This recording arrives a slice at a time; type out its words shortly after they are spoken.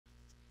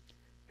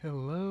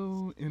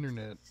Hello,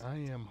 Internet. I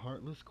am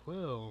Heartless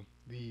Quill,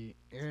 the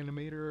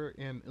animator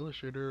and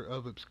illustrator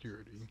of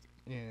Obscurity.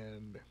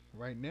 And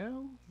right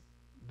now,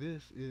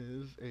 this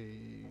is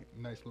a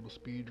nice little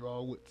speed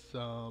draw with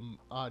some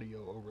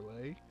audio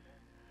overlay.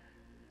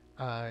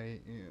 I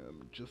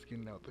am just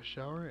getting out the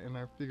shower, and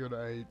I figured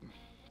I'd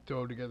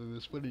throw together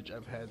this footage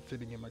I've had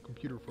sitting in my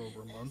computer for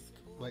over a month.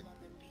 Like,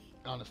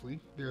 honestly,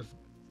 there's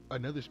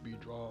another speed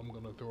draw I'm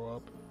gonna throw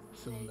up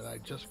soon that I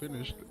just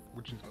finished,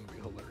 which is gonna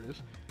be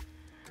hilarious.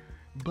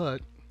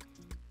 But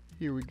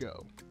here we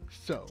go.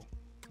 So,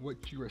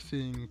 what you are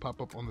seeing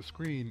pop up on the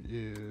screen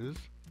is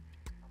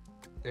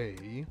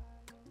a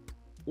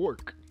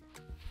orc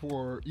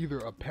for either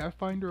a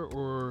Pathfinder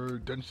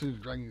or Dungeons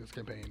and Dragons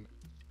campaign.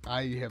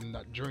 I have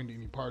not joined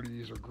any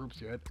parties or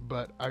groups yet,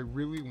 but I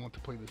really want to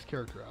play this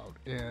character out,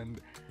 and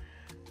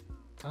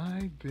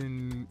I've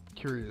been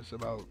curious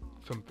about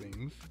some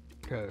things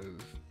because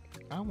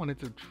I wanted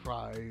to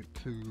try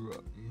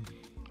to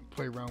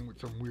play around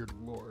with some weird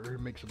lore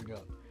and make something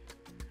up.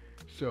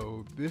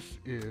 So this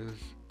is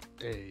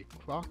a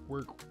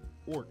Clockwork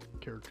orc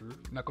character.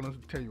 Not gonna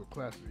tell you what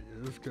class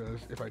he is,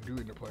 because if I do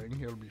end up playing,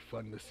 it'll be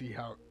fun to see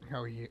how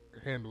he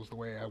handles the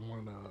way I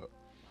wanna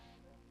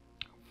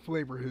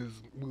flavor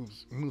his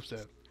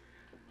moveset.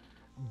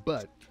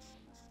 But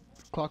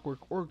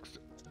Clockwork orcs,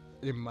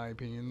 in my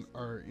opinion,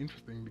 are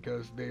interesting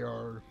because they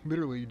are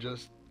literally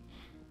just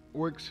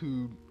orcs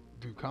who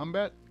do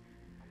combat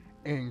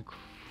and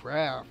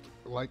craft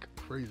like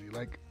crazy.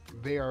 Like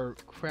they are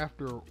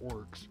crafter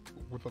orcs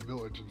with a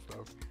village and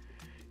stuff.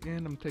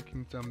 And I'm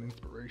taking some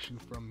inspiration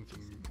from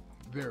some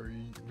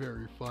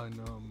very fun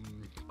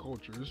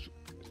cultures.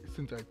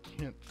 Since I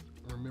can't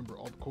remember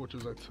all the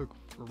cultures I took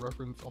for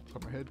reference off the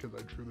top of my head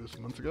because I drew this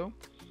months ago,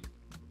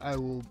 I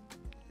will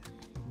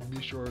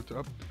be sure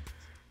to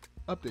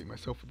update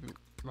myself with the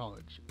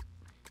knowledge.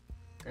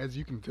 As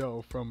you can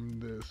tell from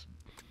this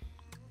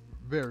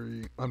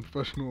very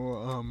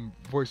unprofessional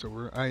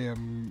voiceover, I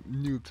am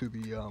new to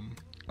the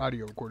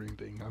audio recording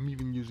thing. I'm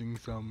using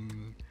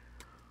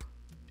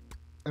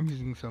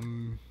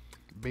some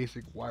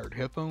basic wired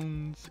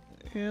headphones,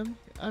 and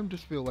I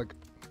just feel like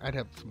I'd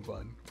have some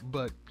fun.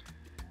 But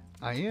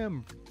I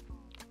am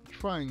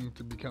trying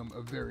to become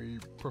a very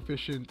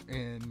proficient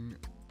and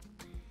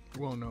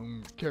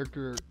well-known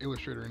character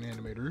illustrator and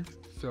animator.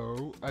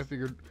 So I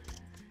figured,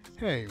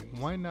 hey,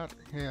 why not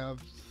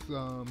have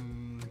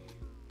some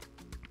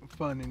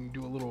fun and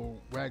do a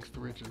little rags to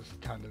riches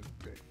kind of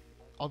thing?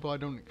 Although I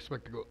don't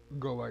expect to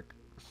go like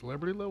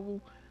celebrity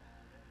level,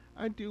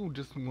 I do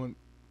just want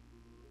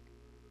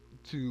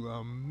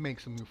to make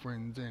some new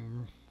friends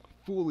and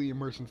fully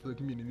immerse into the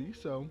community.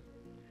 So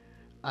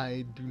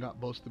I do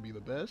not boast to be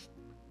the best,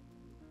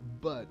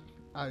 but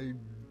I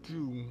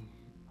do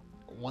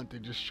want to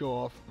just show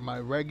off my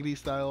raggedy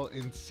style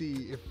and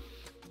see if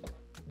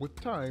with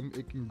time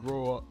it can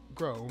grow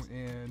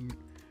and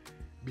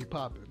be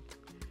popping.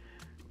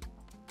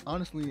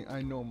 Honestly,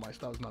 I know my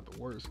style's not the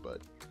worst,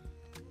 but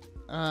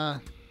uh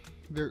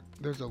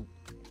there's a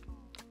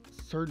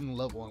certain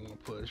level I want to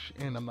push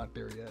and I'm not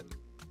there yet.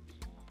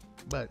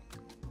 But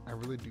I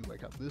really do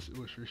like how this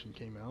illustration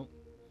came out.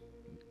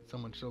 So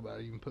much so that I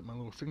even put my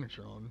little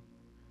signature on.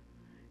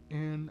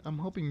 And I'm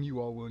hoping you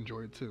all will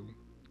enjoy it too.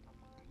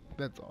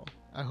 That's all.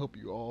 I hope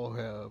you all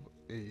have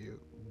a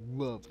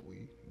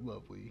lovely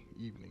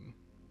evening.